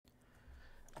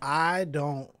I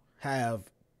don't have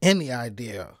any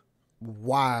idea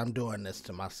why I'm doing this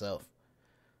to myself,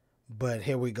 but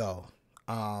here we go.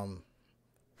 Um,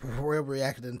 we're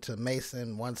reacting to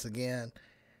Mason once again,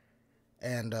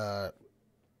 and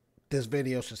this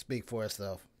video should speak for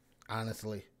itself,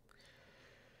 honestly.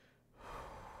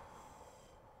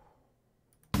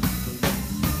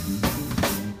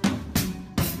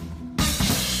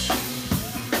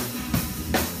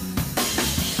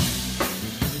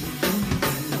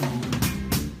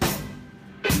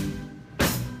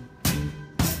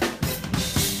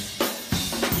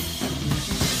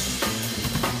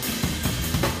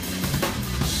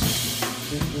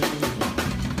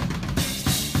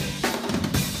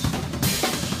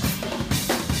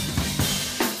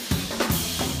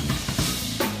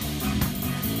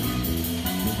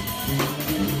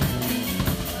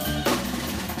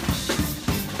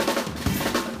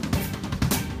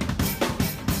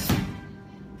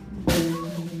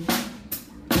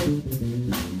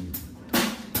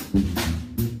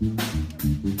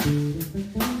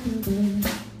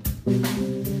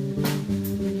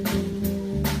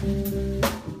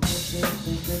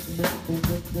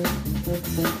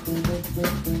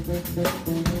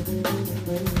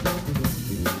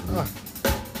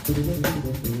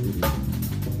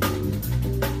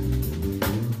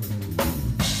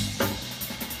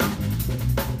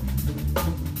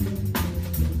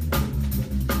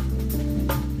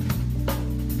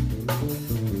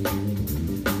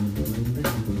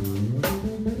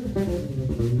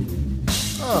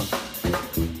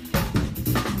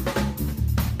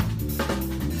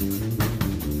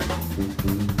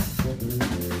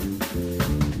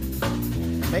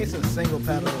 Mason's single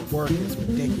pedal work is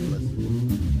ridiculous.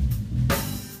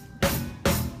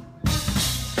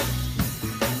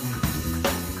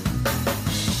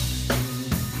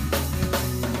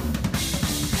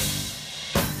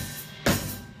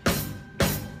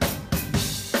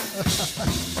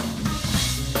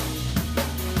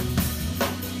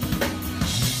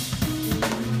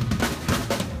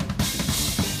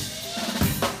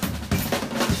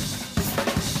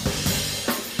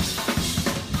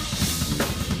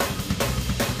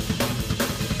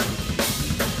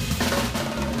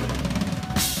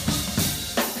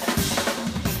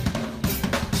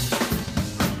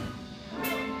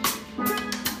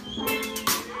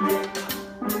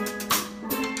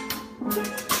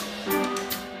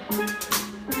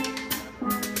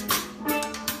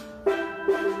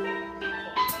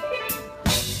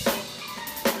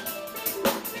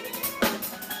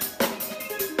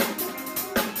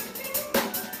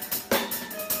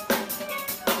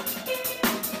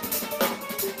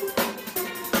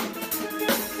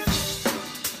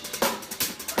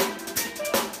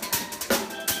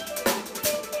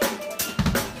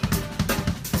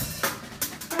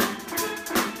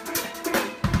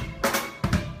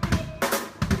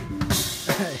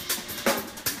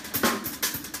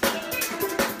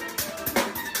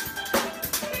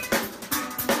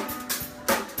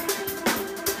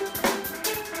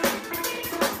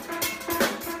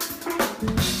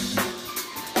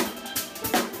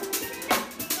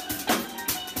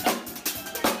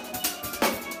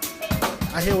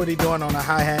 I hear what he's doing on the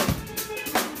hi-hat.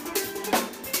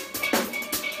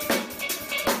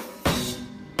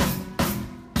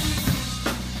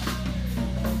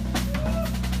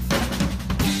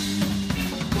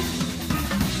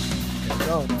 There we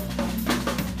go.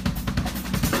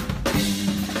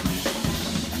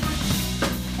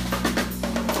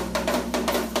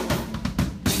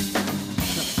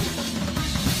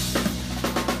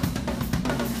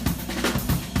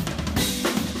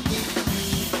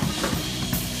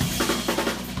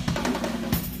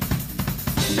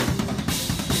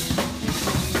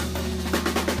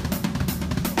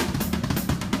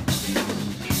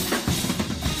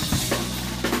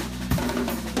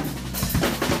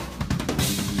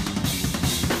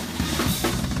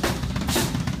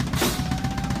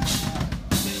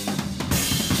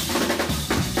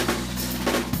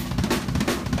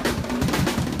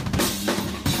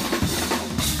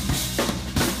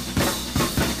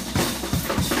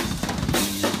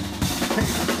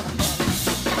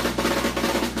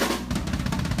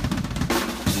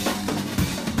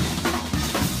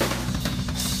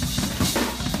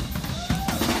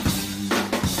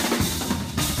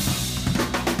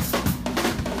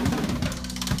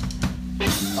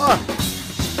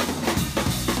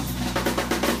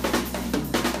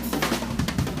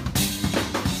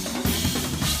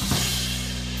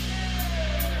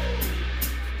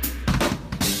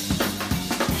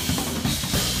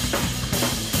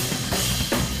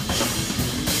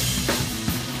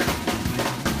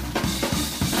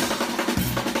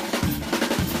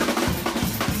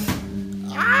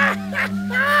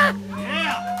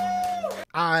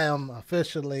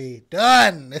 officially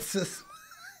done. This is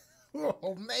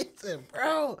amazing,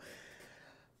 bro.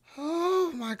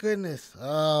 Oh my goodness.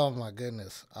 Oh my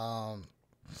goodness.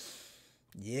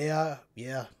 Yeah.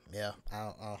 Yeah.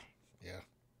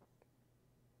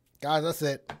 Guys, that's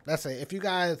it. That's it. If you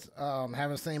guys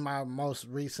haven't seen my most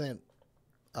recent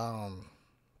I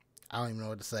don't even know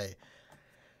what to say,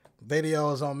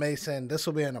 videos on Mason, this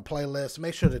will be in a playlist.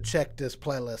 Make sure to check this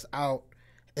playlist out.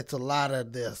 It's a lot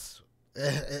of this.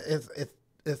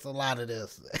 It's a lot of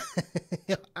this.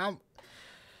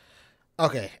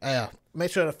 Okay.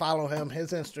 Make sure to follow him.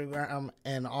 His Instagram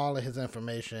and all of his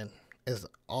information is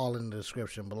all in the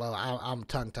description below. I'm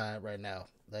tongue tied right now.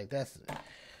 Like that's.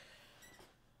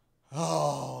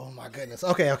 Oh my goodness.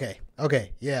 Okay.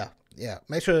 Yeah.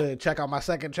 Make sure to check out my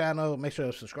second channel. Make sure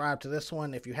to subscribe to this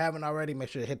one. If you haven't already, make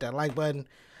sure to hit that like button.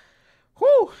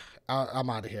 Whoo! I'm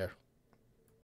out of here.